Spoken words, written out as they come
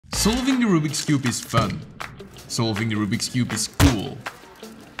Solving the Rubik's Cube is fun. Solving the Rubik's Cube is cool.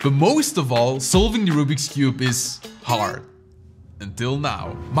 But most of all, solving the Rubik's Cube is hard. Until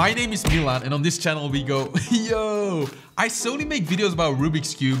now. My name is Milan and on this channel we go, yo! I solely make videos about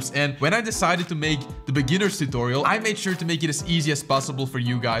Rubik's Cubes, and when I decided to make the beginner's tutorial, I made sure to make it as easy as possible for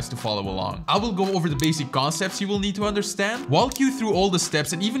you guys to follow along. I will go over the basic concepts you will need to understand, walk you through all the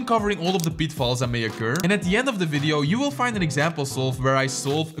steps and even covering all of the pitfalls that may occur. And at the end of the video, you will find an example solve where I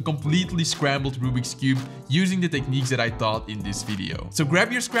solve a completely scrambled Rubik's Cube using the techniques that I taught in this video. So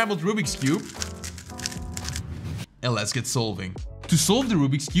grab your scrambled Rubik's Cube and let's get solving. To solve the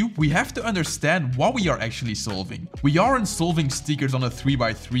Rubik's Cube, we have to understand what we are actually solving. We aren't solving stickers on a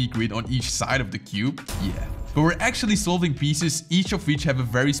 3x3 grid on each side of the cube, yeah. But we're actually solving pieces, each of which have a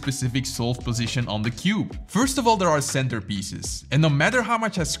very specific solve position on the cube. First of all, there are center pieces. And no matter how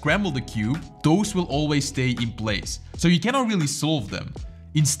much I scramble the cube, those will always stay in place. So you cannot really solve them.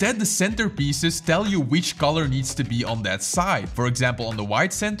 Instead, the center pieces tell you which color needs to be on that side. For example, on the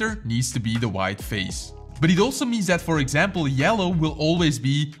white center needs to be the white face. But it also means that, for example, yellow will always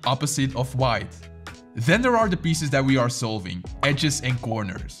be opposite of white. Then there are the pieces that we are solving, edges and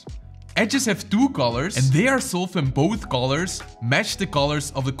corners. Edges have two colors and they are solved when both colors match the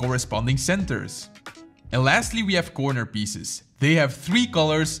colors of the corresponding centers. And lastly, we have corner pieces. They have three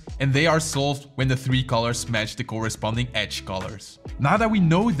colors and they are solved when the three colors match the corresponding edge colors. Now that we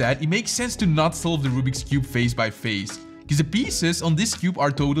know that, it makes sense to not solve the Rubik's Cube face by face, because the pieces on this cube are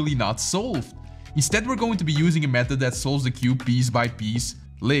totally not solved. Instead, we're going to be using a method that solves the cube piece by piece,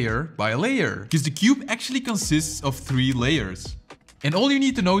 layer by layer, because the cube actually consists of 3 layers. And all you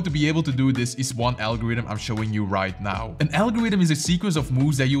need to know to be able to do this is one algorithm I'm showing you right now. An algorithm is a sequence of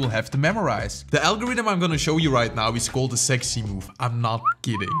moves that you will have to memorize. The algorithm I'm gonna show you right now is called the sexy move. I'm not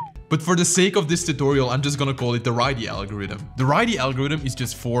kidding. But for the sake of this tutorial, I'm just gonna call it the righty algorithm. The righty algorithm is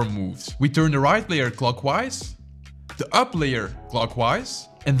just 4 moves. We turn the right layer clockwise, the up layer clockwise,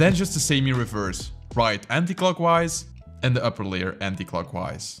 and then just the same in reverse. Right anti-clockwise and the upper layer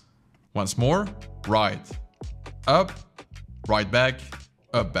anti-clockwise. Once more, right, up, right back,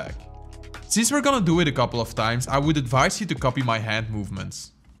 up back. Since we're gonna do it a couple of times, I would advise you to copy my hand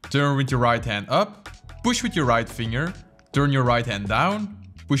movements. Turn with your right hand up, push with your right finger, turn your right hand down,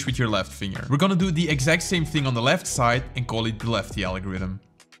 push with your left finger. We're gonna do the exact same thing on the left side and call it the lefty algorithm.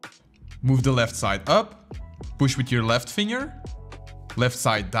 Move the left side up, push with your left finger, left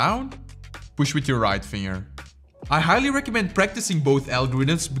side down, push with your right finger. I highly recommend practicing both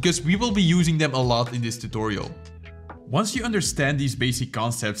algorithms because we will be using them a lot in this tutorial. Once you understand these basic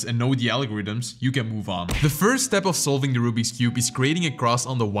concepts and know the algorithms, you can move on. The first step of solving the Rubik's Cube is creating a cross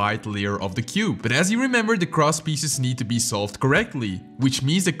on the white layer of the cube. But as you remember, the cross pieces need to be solved correctly, which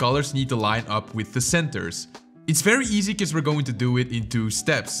means the colors need to line up with the centers. It's very easy because we're going to do it in 2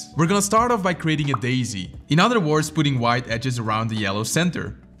 steps. We're gonna start off by creating a daisy. In other words, putting white edges around the yellow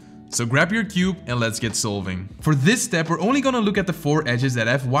center. So grab your cube and let's get solving. For this step, we're only gonna look at the 4 edges that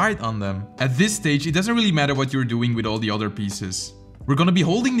have white on them. At this stage, it doesn't really matter what you're doing with all the other pieces. We're gonna be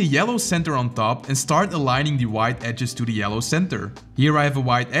holding the yellow center on top and start aligning the white edges to the yellow center. Here I have a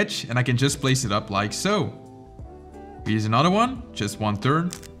white edge and I can just place it up like so. Here's another one, just one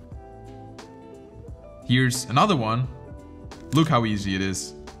turn. Here's another one. Look how easy it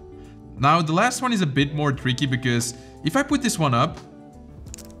is. Now the last one is a bit more tricky because if I put this one up,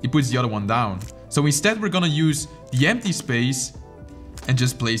 it puts the other one down. So instead we're gonna use the empty space and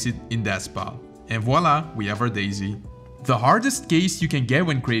just place it in that spot. And voila, we have our daisy. The hardest case you can get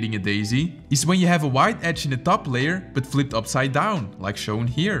when creating a daisy is when you have a white edge in the top layer but flipped upside down, like shown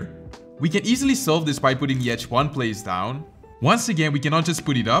here. We can easily solve this by putting the edge one place down. Once again, we cannot just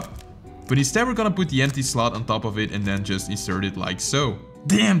put it up, but instead we're gonna put the empty slot on top of it and then just insert it like so.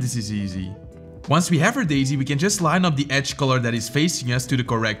 Damn, this is easy. Once we have our daisy, we can just line up the edge color that is facing us to the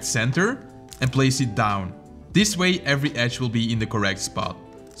correct center and place it down. This way, every edge will be in the correct spot.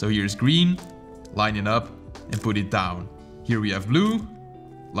 So here's green, line it up and put it down. Here we have blue,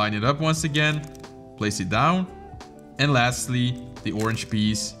 line it up once again, place it down. And lastly, the orange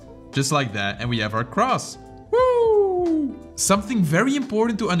piece, just like that, and we have our cross. Woo! Something very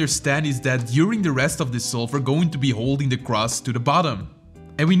important to understand is that during the rest of this solve, we're going to be holding the cross to the bottom.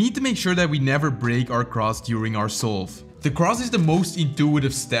 And we need to make sure that we never break our cross during our solve. The cross is the most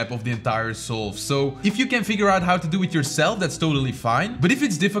intuitive step of the entire solve, so if you can figure out how to do it yourself, that's totally fine. But if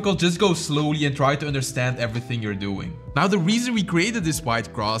it's difficult, just go slowly and try to understand everything you're doing. Now the reason we created this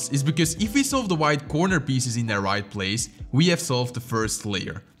white cross is because if we solve the white corner pieces in their right place, we have solved the first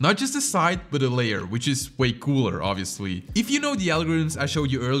layer. Not just the side, but a layer, which is way cooler, obviously. If you know the algorithms I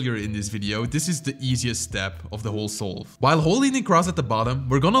showed you earlier in this video, this is the easiest step of the whole solve. While holding the cross at the bottom,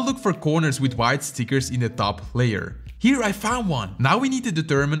 we're gonna look for corners with white stickers in the top layer. Here I found one. Now we need to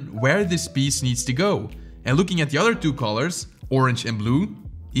determine where this piece needs to go. And looking at the other two colors, orange and blue,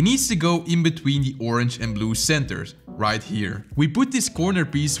 it needs to go in between the orange and blue centers, right here. We put this corner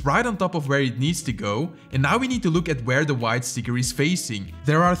piece right on top of where it needs to go, and now we need to look at where the white sticker is facing.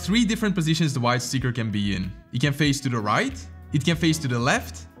 There are 3 different positions the white sticker can be in. It can face to the right, it can face to the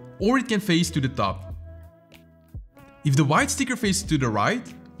left, or it can face to the top. If the white sticker faces to the right,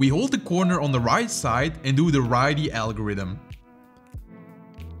 we hold the corner on the right side and do the righty algorithm.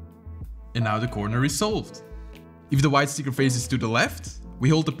 And now the corner is solved. If the white sticker faces to the left, we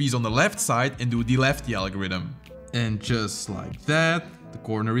hold the piece on the left side and do the lefty algorithm. And just like that, the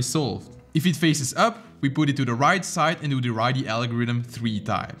corner is solved. If it faces up, we put it to the right side and do the righty algorithm 3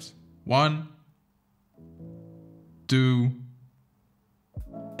 times. 1, 2,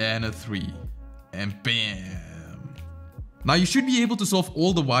 and a 3. And bam! Now you should be able to solve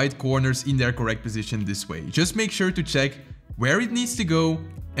all the white corners in their correct position this way. Just make sure to check where it needs to go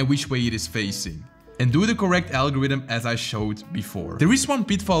and which way it is facing. And do the correct algorithm as I showed before. There is one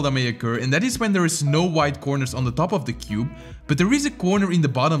pitfall that may occur, and that is when there is no white corners on the top of the cube, but there is a corner in the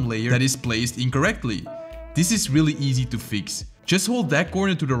bottom layer that is placed incorrectly. This is really easy to fix. Just hold that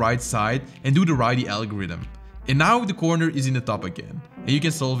corner to the right side and do the righty algorithm. And now the corner is in the top again, and you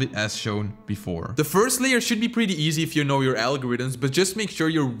can solve it as shown before. The first layer should be pretty easy if you know your algorithms, but just make sure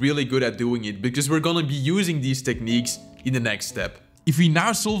you're really good at doing it, because we're gonna be using these techniques in the next step. If we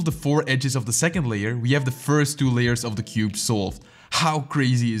now solve the 4 edges of the second layer, we have the first 2 layers of the cube solved. How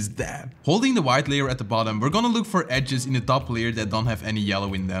crazy is that? Holding the white layer at the bottom, we're gonna look for edges in the top layer that don't have any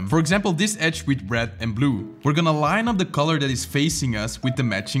yellow in them. For example, this edge with red and blue. We're gonna line up the color that is facing us with the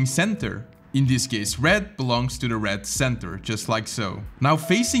matching center. In this case, red belongs to the red center, just like so. Now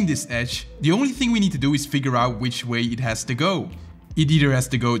facing this edge, the only thing we need to do is figure out which way it has to go. It either has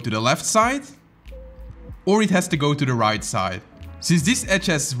to go to the left side, or it has to go to the right side. Since this edge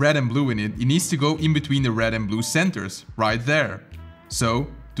has red and blue in it, it needs to go in between the red and blue centers, right there. So,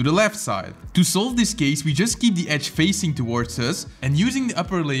 to the left side. To solve this case, we just keep the edge facing towards us, and using the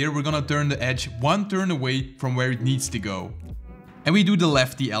upper layer, we're gonna turn the edge 1 turn away from where it needs to go. And we do the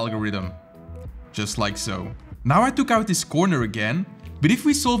lefty algorithm. Just like so. Now I took out this corner again, but if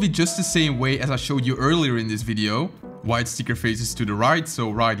we solve it just the same way as I showed you earlier in this video, white sticker faces to the right, so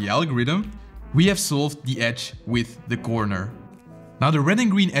righty algorithm, we have solved the edge with the corner. Now the red and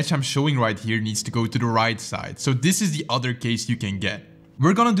green edge I'm showing right here needs to go to the right side, so this is the other case you can get.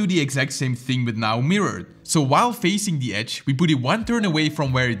 We're gonna do the exact same thing but now mirrored. So while facing the edge, we put it 1 turn away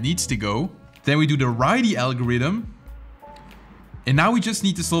from where it needs to go, then we do the righty algorithm. And now we just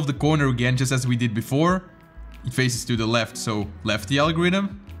need to solve the corner again, just as we did before. It faces to the left, so lefty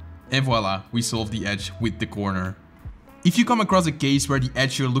algorithm. And voila, we solved the edge with the corner. If you come across a case where the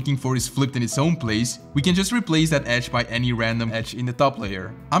edge you're looking for is flipped in its own place, we can just replace that edge by any random edge in the top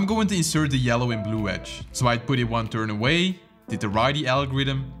layer. I'm going to insert the yellow and blue edge. So I'd put it 1 turn away, did the righty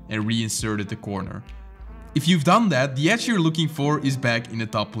algorithm, and reinserted the corner. If you've done that, the edge you're looking for is back in the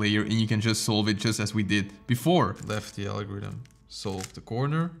top layer, and you can just solve it just as we did before. Lefty algorithm. Solve the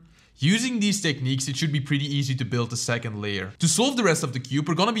corner. Using these techniques, it should be pretty easy to build the second layer. To solve the rest of the cube,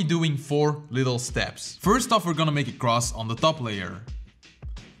 we're gonna be doing 4 little steps. First off, we're gonna make a cross on the top layer.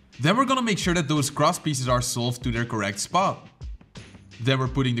 Then we're gonna make sure that those cross pieces are solved to their correct spot. Then we're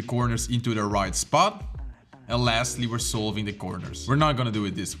putting the corners into their right spot. And lastly, we're solving the corners. We're not gonna do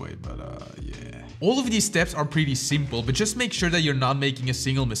it this way, but yeah. All of these steps are pretty simple, but just make sure that you're not making a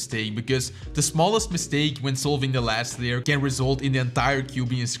single mistake, because the smallest mistake when solving the last layer can result in the entire cube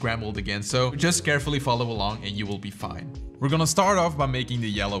being scrambled again. So just carefully follow along and you will be fine. We're gonna start off by making the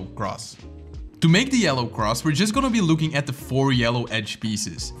yellow cross. To make the yellow cross, we're just gonna be looking at the 4 yellow edge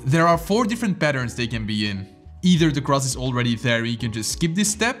pieces. There are 4 different patterns they can be in. Either the cross is already there and you can just skip this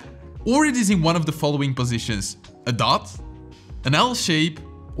step, or it is in one of the following positions: a dot, an L shape,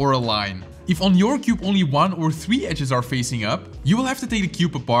 or a line. If on your cube only 1 or 3 edges are facing up, you will have to take the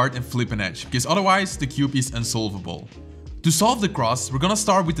cube apart and flip an edge, because otherwise the cube is unsolvable. To solve the cross, we're gonna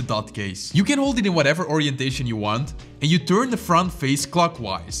start with the dot case. You can hold it in whatever orientation you want, and you turn the front face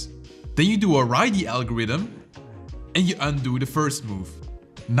clockwise. Then you do a righty algorithm, and you undo the first move.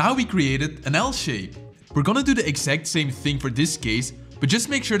 Now we created an L shape. We're gonna do the exact same thing for this case, but just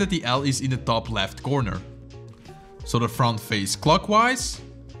make sure that the L is in the top left corner. So the front face clockwise,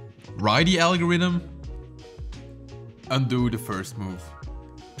 write the algorithm, undo the first move.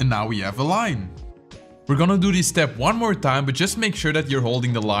 And now we have a line. We're gonna do this step one more time, but just make sure that you're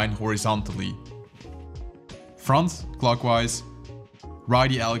holding the line horizontally. Front clockwise,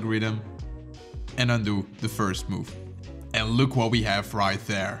 write the algorithm, and undo the first move. And look what we have right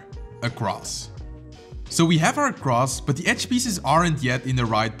there, a cross. So we have our cross, but the edge pieces aren't yet in the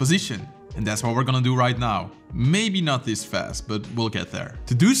right position. And that's what we're gonna do right now. Maybe not this fast, but we'll get there.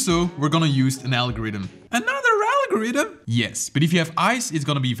 To do so, we're gonna use an algorithm. Another algorithm? Yes, but if you have eyes, it's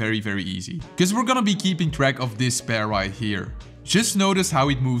gonna be very, very easy. Because we're gonna be keeping track of this pair right here. Just notice how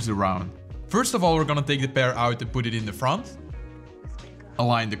it moves around. First of all, we're gonna take the pair out and put it in the front.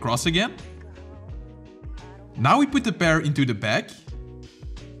 Align the cross again. Now we put the pair into the back.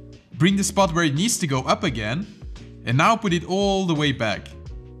 Bring the spot where it needs to go up again. And now put it all the way back.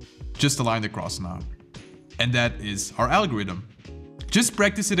 Just align the cross now. And that is our algorithm. Just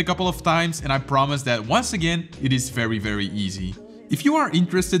practice it a couple of times and I promise that once again, it is very, very easy. If you are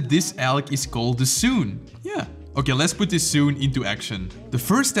interested, this alg is called the Soon. Yeah. Okay, let's put this Soon into action. The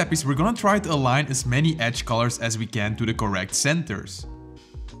first step is we're gonna try to align as many edge colors as we can to the correct centers.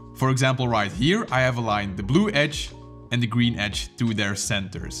 For example, right here, I have aligned the blue edge and the green edge to their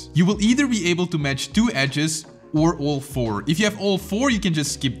centers. You will either be able to match 2 edges or all 4. If you have all 4, you can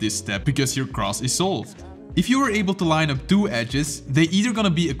just skip this step because your cross is solved. If you were able to line up 2 edges, they're either gonna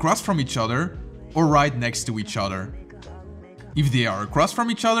be across from each other or right next to each other. If they are across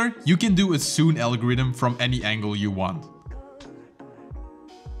from each other, you can do a Soon algorithm from any angle you want.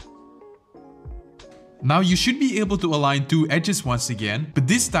 Now you should be able to align 2 edges once again, but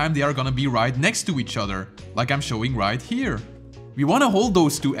this time they are gonna be right next to each other, like I'm showing right here. We wanna hold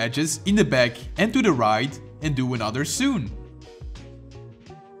those 2 edges in the back and to the right and do another Soon.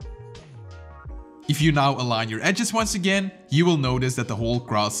 If you now align your edges once again, you will notice that the whole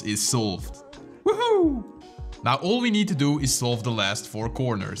cross is solved. Woohoo! Now all we need to do is solve the last 4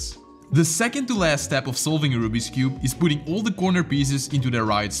 corners. The second to last step of solving a Rubik's Cube is putting all the corner pieces into their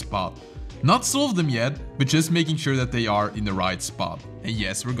right spot. Not solve them yet, but just making sure that they are in the right spot. And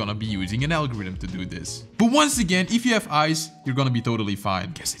yes, we're gonna be using an algorithm to do this. But once again, if you have eyes, you're gonna be totally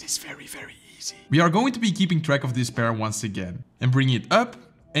fine, because it is very, very easy. We are going to be keeping track of this pair once again, and bring it up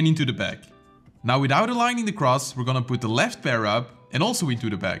and into the back. Now without aligning the cross, we're gonna put the left pair up and also into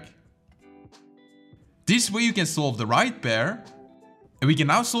the back. This way you can solve the right pair, and we can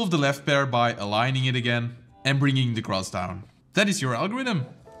now solve the left pair by aligning it again and bringing the cross down. That is your algorithm.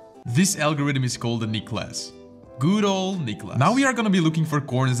 This algorithm is called the Niklas. Good old Niklas. Now we are gonna be looking for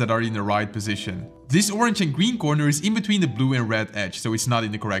corners that are in the right position. This orange and green corner is in between the blue and red edge, so it's not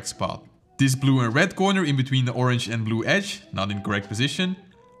in the correct spot. This blue and red corner in between the orange and blue edge, not in the correct position.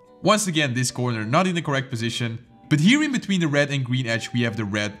 Once again, this corner not in the correct position. But here in between the red and green edge, we have the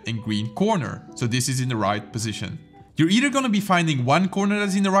red and green corner. So this is in the right position. You're either gonna be finding one corner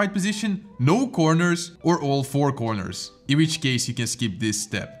that's in the right position, no corners, or all 4 corners. In which case you can skip this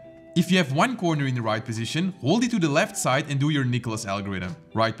step. If you have one corner in the right position, hold it to the left side and do your Niklas algorithm.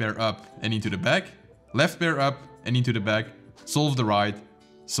 Right pair up and into the back, left pair up and into the back, solve the right,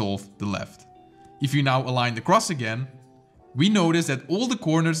 solve the left. If you now align the cross again, we notice that all the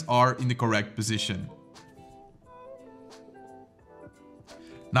corners are in the correct position.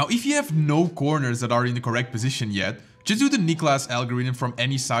 Now if you have no corners that are in the correct position yet, just do the Niklas algorithm from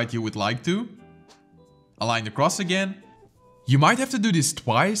any side you would like to. Align the cross again. You might have to do this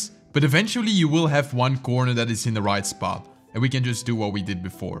twice, but eventually you will have one corner that is in the right spot. And we can just do what we did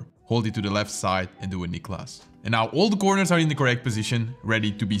before. Hold it to the left side and do a Niklas. And now all the corners are in the correct position,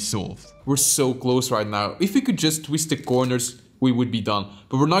 ready to be solved. We're so close right now. If we could just twist the corners, we would be done.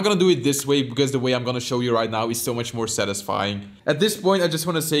 But we're not gonna do it this way because the way I'm gonna show you right now is so much more satisfying. At this point, I just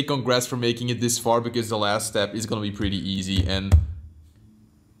wanna say congrats for making it this far because the last step is gonna be pretty easy and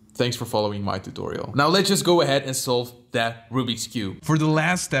thanks for following my tutorial. Now let's just go ahead and solve that Rubik's Cube. For the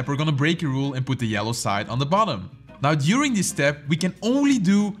last step, we're gonna break a rule and put the yellow side on the bottom. Now during this step, we can only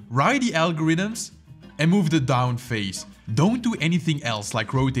do righty algorithms and move the down face. Don't do anything else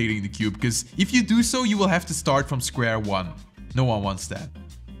like rotating the cube, because if you do so, you will have to start from square one. No one wants that.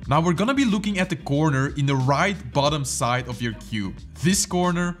 Now we're gonna be looking at the corner in the right bottom side of your cube. This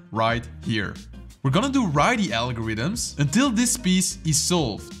corner right here. We're gonna do righty algorithms until this piece is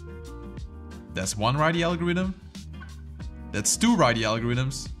solved. That's one righty algorithm. That's 2 righty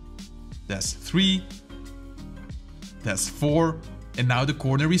algorithms. That's 3. That's 4. And now the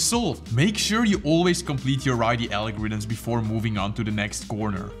corner is solved. Make sure you always complete your righty algorithms before moving on to the next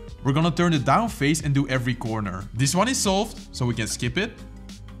corner. We're gonna turn the down face and do every corner. This one is solved, so we can skip it.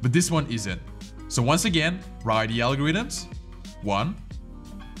 But this one isn't. So once again, righty algorithms. 1,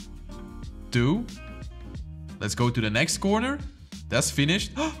 2. Let's go to the next corner. That's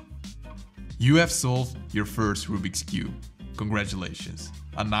finished. You have solved your first Rubik's Cube. Congratulations.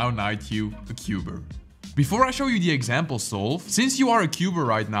 And now knight you a cuber. Before I show you the example solve, since you are a cuber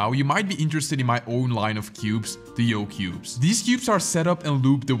right now, you might be interested in my own line of cubes, the Yo cubes. These cubes are set up and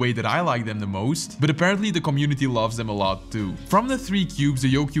looped the way that I like them the most, but apparently the community loves them a lot too. From the 3 cubes, the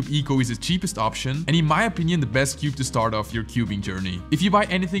Yo Cube Eco is the cheapest option, and in my opinion the best cube to start off your cubing journey. If you buy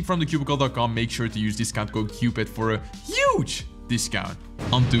anything from thecubicle.com, make sure to use discount code CUBED for a huge discount.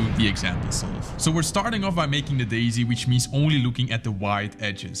 Onto the example solve. So we're starting off by making the daisy, which means only looking at the white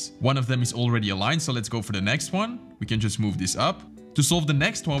edges. One of them is already aligned, so let's go for the next one. We can just move this up. To solve the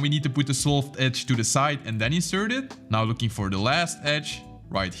next one, we need to put the solved edge to the side and then insert it. Now looking for the last edge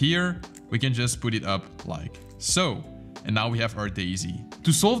right here, we can just put it up like so. And now we have our daisy.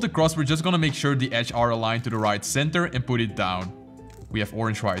 To solve the cross, we're just gonna make sure the edges are aligned to the right center and put it down. We have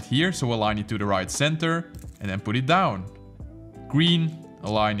orange right here, so align it to the right center and then put it down. Green,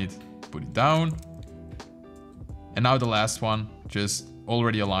 align it, put it down. And now the last one, just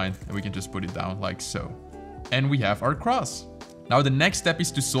already aligned, and we can just put it down like so. And we have our cross. Now the next step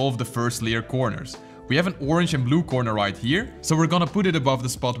is to solve the first layer corners. We have an orange and blue corner right here, so we're gonna put it above the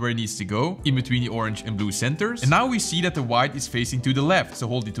spot where it needs to go, in between the orange and blue centers. And now we see that the white is facing to the left, so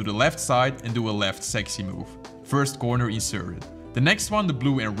hold it to the left side and do a left sexy move. First corner inserted. The next one, the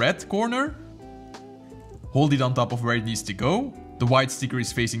blue and red corner. Hold it on top of where it needs to go. The white sticker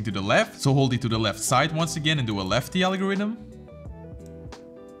is facing to the left, so hold it to the left side once again and do a lefty algorithm.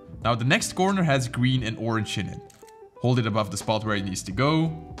 Now the next corner has green and orange in it. Hold it above the spot where it needs to go.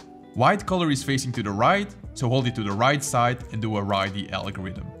 White color is facing to the right, so hold it to the right side and do a righty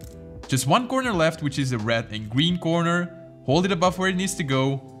algorithm. Just one corner left, which is the red and green corner. Hold it above where it needs to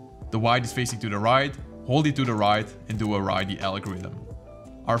go. The white is facing to the right, hold it to the right and do a righty algorithm.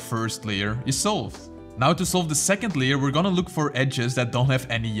 Our first layer is solved. Now to solve the second layer, we're gonna look for edges that don't have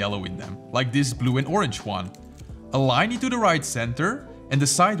any yellow in them, like this blue and orange one. Align it to the right center and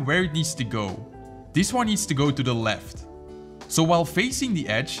decide where it needs to go. This one needs to go to the left. So while facing the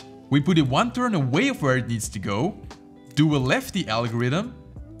edge, we put it one turn away of where it needs to go, do a lefty algorithm,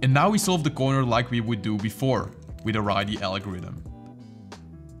 and now we solve the corner like we would do before, with a righty algorithm.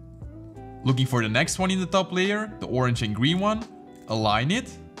 Looking for the next one in the top layer, the orange and green one, align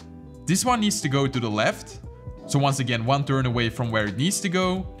it. This one needs to go to the left, so once again one turn away from where it needs to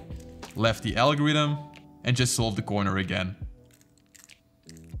go, lefty algorithm, and just solve the corner again.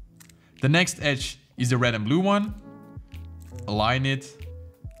 The next edge is the red and blue one, align it.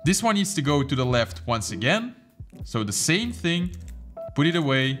 This one needs to go to the left once again, so the same thing, put it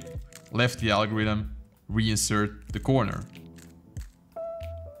away, lefty algorithm, reinsert the corner.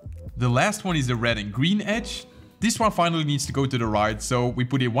 The last one is the red and green edge. This one finally needs to go to the right, so we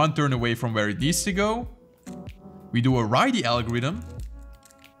put it one turn away from where it needs to go. We do a righty algorithm,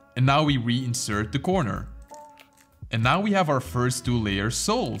 and now we reinsert the corner. And now we have our first 2 layers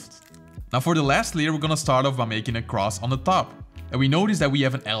solved. Now for the last layer, we're gonna start off by making a cross on the top. And we notice that we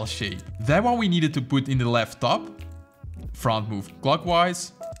have an L shape. That one we needed to put in the left top. Front move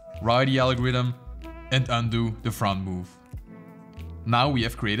clockwise, righty algorithm, and undo the front move. Now we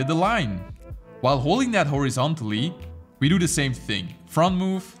have created the line. While holding that horizontally, we do the same thing. Front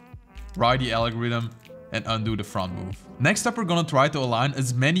move, righty algorithm, and undo the front move. Next up, we're gonna try to align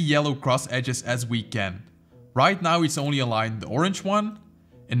as many yellow cross edges as we can. Right now it's only aligned the orange one,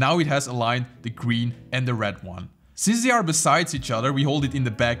 and now it has aligned the green and the red one. Since they are besides each other, we hold it in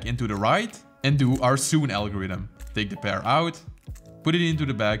the back and to the right, and do our soon algorithm. Take the pair out, put it into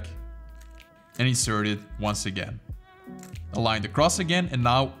the back, and insert it once again. Align the cross again, and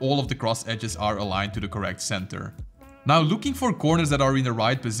now all of the cross edges are aligned to the correct center. Now looking for corners that are in the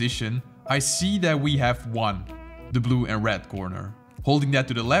right position, I see that we have one, the blue and red corner. Holding that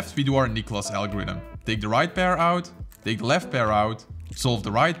to the left, we do our Nicholas algorithm. Take the right pair out, take the left pair out, solve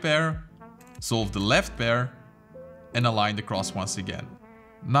the right pair, solve the left pair, and align the cross once again.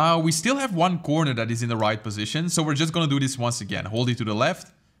 Now we still have one corner that is in the right position, so we're just gonna do this once again. Hold it to the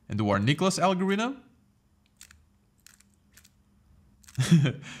left and do our Nicholas algorithm.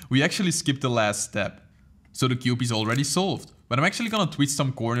 We actually skipped the last step, so the cube is already solved. But I'm actually gonna twist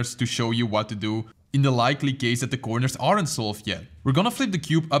some corners to show you what to do in the likely case that the corners aren't solved yet. We're gonna flip the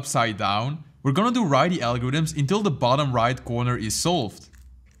cube upside down. We're gonna do righty algorithms until the bottom right corner is solved.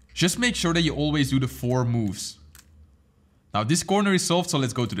 Just make sure that you always do the 4 moves. Now this corner is solved, so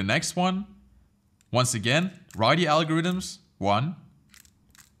let's go to the next one. Once again, write the algorithms. 1,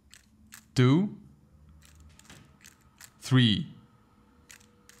 2, 3,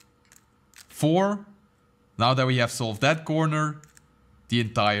 4. Now that we have solved that corner, the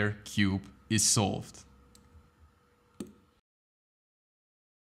entire cube is solved.